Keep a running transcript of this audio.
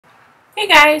Hey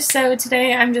guys, so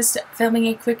today I'm just filming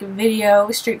a quick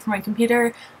video straight from my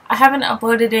computer. I haven't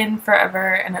uploaded in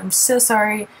forever and I'm so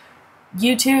sorry.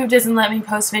 YouTube doesn't let me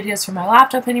post videos from my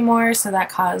laptop anymore, so that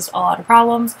caused a lot of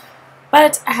problems.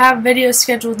 But I have videos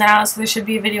scheduled now, so there should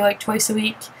be a video like twice a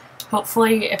week,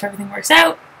 hopefully, if everything works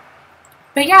out.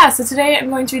 But yeah, so today I'm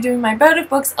going to be doing my Bout of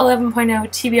Books 11.0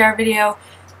 TBR video.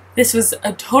 This was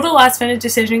a total last minute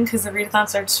decision because the readathon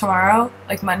starts tomorrow,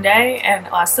 like Monday, and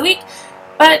it lasts the week.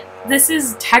 But this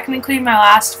is technically my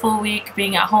last full week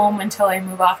being at home until I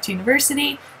move off to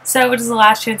university, so it is the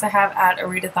last chance I have at a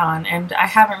readathon, and I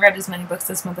haven't read as many books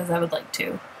this month as I would like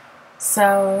to.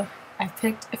 So I've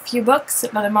picked a few books,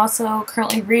 but I'm also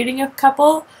currently reading a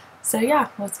couple, so yeah,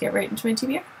 let's get right into my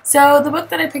TBR. So the book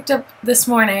that I picked up this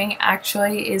morning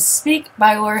actually is Speak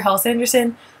by Laura Hall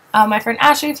Sanderson. My friend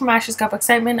Ashley from Ashley's Cup of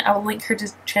Excitement, I will link her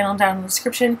channel down in the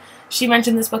description. She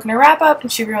mentioned this book in her wrap-up,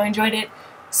 and she really enjoyed it.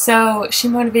 So she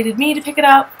motivated me to pick it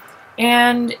up,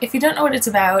 and if you don't know what it's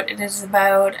about, it is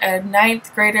about a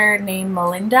 9th grader named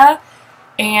Melinda,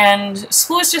 and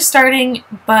school is just starting,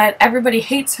 but everybody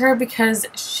hates her because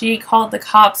she called the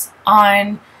cops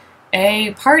on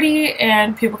a party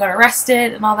and people got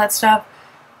arrested and all that stuff.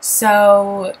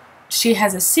 So she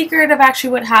has a secret of actually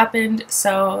what happened,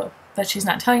 so that she's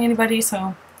not telling anybody.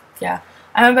 So yeah,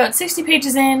 I'm about 60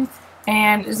 pages in.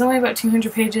 And it's only about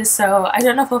 200 pages, so I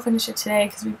don't know if I'll finish it today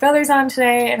because my brother's on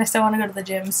today and I still want to go to the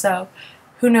gym, so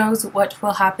who knows what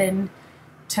will happen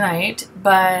tonight.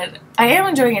 But I am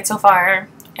enjoying it so far,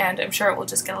 and I'm sure it will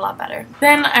just get a lot better.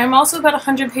 Then I'm also about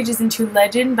 100 pages into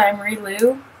Legend by Marie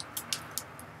Lu.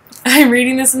 I'm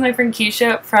reading this with my friend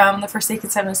Ke-sha from The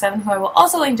Forsaken 707, who I will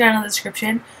also link down in the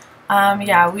description.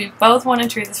 Yeah, we both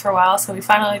wanted to read this for a while, so we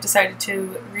finally decided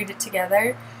to read it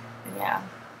together. And yeah,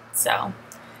 so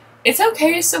it's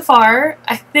okay so far.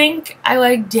 I think I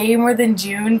like Day more than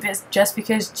June just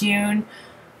because June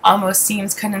almost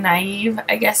seems kind of naive,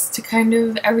 I guess, to kind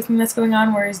of everything that's going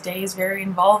on, whereas Day is very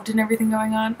involved in everything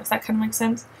going on, if that kind of makes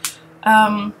sense.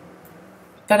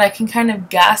 But I can kind of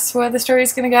guess where the story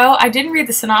is going to go. I didn't read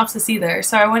the synopsis either,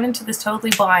 so I went into this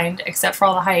totally blind, except for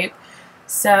all the hype.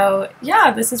 So yeah,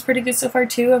 this is pretty good so far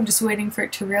too. I'm just waiting for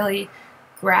it to really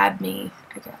grab me,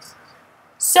 I guess.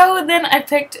 So then I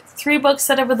picked 3 books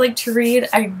that I would like to read.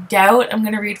 I doubt I'm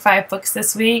going to read 5 books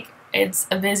this week. It's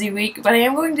a busy week, but I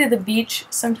am going to the beach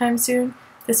sometime soon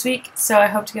this week, so I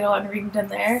hope to get a lot of reading done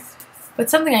there.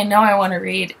 But something I know I want to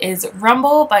read is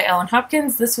Rumble by Ellen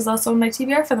Hopkins. This was also on my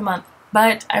TBR for the month,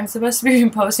 but I'm supposed to be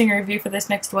posting a review for this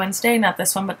next Wednesday, not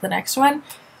this one, but the next one.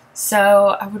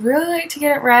 So I would really like to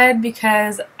get it read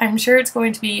because I'm sure it's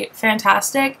going to be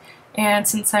fantastic, and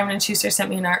since Simon & Schuster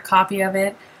sent me an art copy of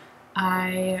it,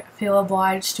 I feel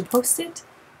obliged to post it.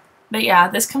 But yeah,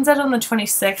 this comes out on the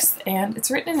 26th, and it's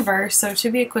written in verse, so it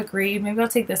should be a quick read. Maybe I'll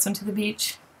take this one to the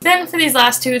beach. Then for these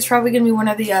last 2, it's probably going to be one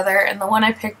or the other, and the one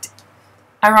I picked,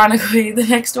 ironically, the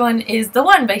next one is The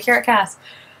One by Ke-sha.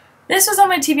 This was on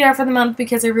my TBR for the month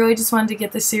because I really just wanted to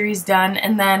get the series done,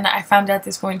 and then I found out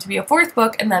there's going to be a 4th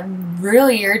book, and that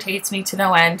really irritates me to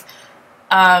no end.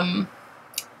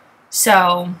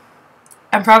 So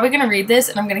I'm probably going to read this,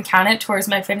 and I'm going to count it towards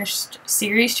my finished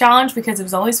series challenge because it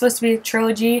was only supposed to be a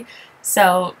trilogy,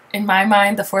 so in my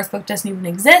mind the 4th book doesn't even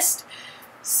exist.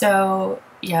 So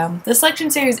yeah, the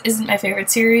Selection series isn't my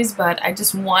favorite series, but I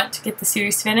just want to get the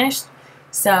series finished,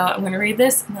 so I'm going to read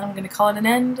this, and then I'm going to call it an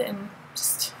end and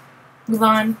just move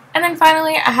on. And then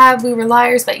finally I have We Were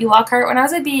Liars by E. Lockhart. When I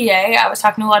was at BEA, I was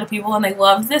talking to a lot of people, and they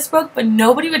loved this book, but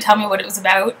nobody would tell me what it was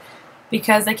about,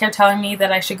 because they kept telling me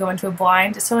that I should go into a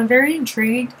blind, so I'm very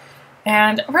intrigued,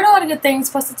 and I've read a lot of good things,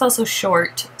 plus it's also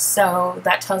short, so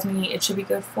that tells me it should be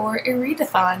good for a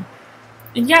readathon.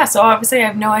 And yeah, so obviously I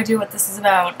have no idea what this is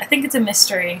about. I think it's a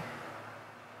mystery.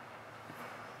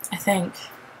 I think.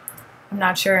 I'm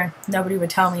not sure. Nobody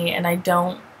would tell me, and I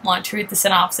don't want to read the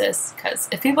synopsis, because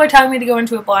if people are telling me to go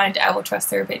into a blind, I will trust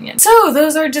their opinion. So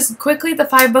those are just quickly the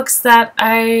 5 books that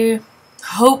I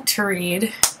hope to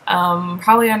read.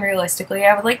 Probably unrealistically.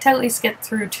 I would like to at least get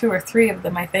through 2 or 3 of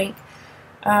them, I think.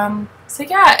 So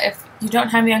yeah, if you don't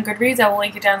have me on Goodreads, I will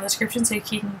link it down in the description so you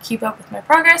can keep up with my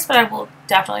progress, but I will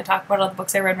definitely talk about all the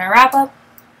books I read in my wrap-up.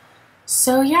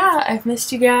 So yeah, I've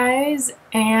missed you guys,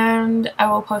 and I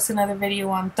will post another video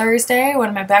on Thursday, one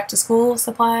of my back-to-school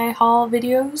supply haul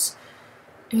videos.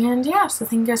 And yeah, so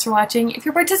thank you guys for watching. If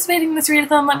you're participating in this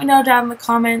readathon, let me know down in the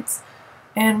comments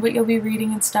and what you'll be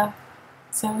reading and stuff.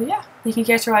 So yeah, thank you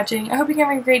guys for watching. I hope you're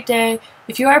having a great day.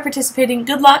 If you are participating,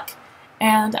 good luck,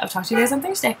 and I'll talk to you guys on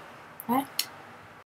Thursday.